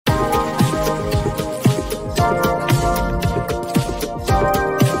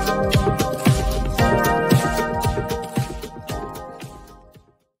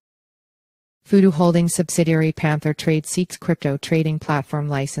Futu Holdings subsidiary PantherTrade seeks crypto trading platform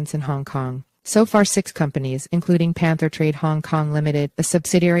license in Hong Kong. So far 6 companies, including PantherTrade Hong Kong Limited, a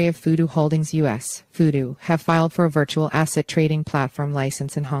subsidiary of Futu Holdings US, Futu, have filed for a virtual asset trading platform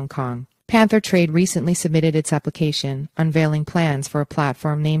license in Hong Kong. PantherTrade recently submitted its application, unveiling plans for a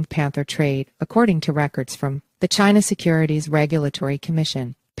platform named PantherTrade, according to records from the China Securities Regulatory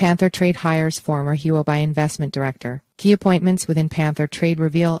Commission. PantherTrade hires former Huobi investment director. Key appointments within PantherTrade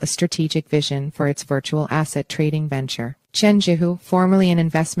reveal a strategic vision for its virtual asset trading venture. Chen Zhihu, formerly an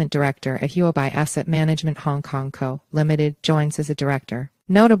investment director at Huobi Asset Management Hong Kong Co., Limited, joins as a director.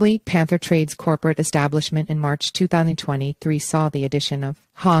 Notably, PantherTrade's corporate establishment in March 2023 saw the addition of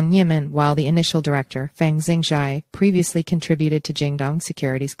Hong Yimin, while the initial director, Fang Xingzhi, previously contributed to Jingdong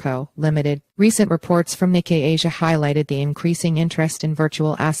Securities Co., Limited. Recent reports from Nikkei Asia highlighted the increasing interest in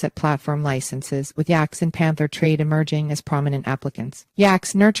virtual asset platform licenses, with Yaks and PantherTrade emerging as prominent applicants.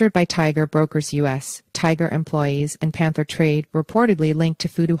 Yaks, nurtured by TIGR Brokers US, TIGR employees, and PantherTrade, reportedly linked to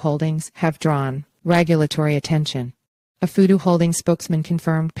Futu Holdings, have drawn regulatory attention. A Futu Holdings spokesman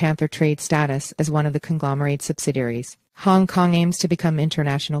confirmed PantherTrade's status as one of the conglomerate subsidiaries. Hong Kong aims to become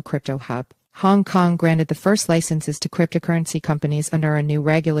international crypto hub. Hong Kong granted the first licenses to cryptocurrency companies under a new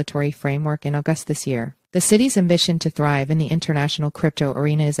regulatory framework in August this year. The city's ambition to thrive in the international crypto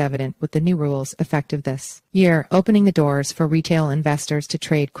arena is evident, with the new rules effective this year, opening the doors for retail investors to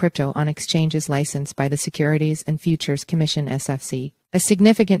trade crypto on exchanges licensed by the Securities and Futures Commission (SFC). A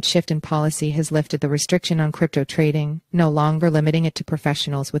significant shift in policy has lifted the restriction on crypto trading, no longer limiting it to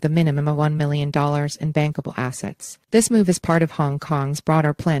professionals with a minimum of $1 million in bankable assets. This move is part of Hong Kong's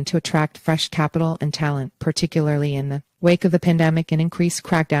broader plan to attract fresh capital and talent, particularly in the wake of the pandemic and increased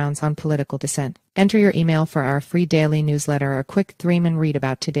crackdowns on political dissent. Enter your email for our free daily newsletter, a quick 3-minute read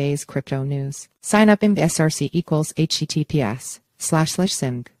about today's crypto news. Sign up in SRC equals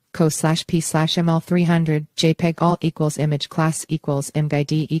https://simg. co/p/ml300 jpeg alt equals image class equals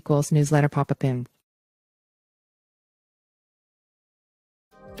imgid equals newsletter pop-up img.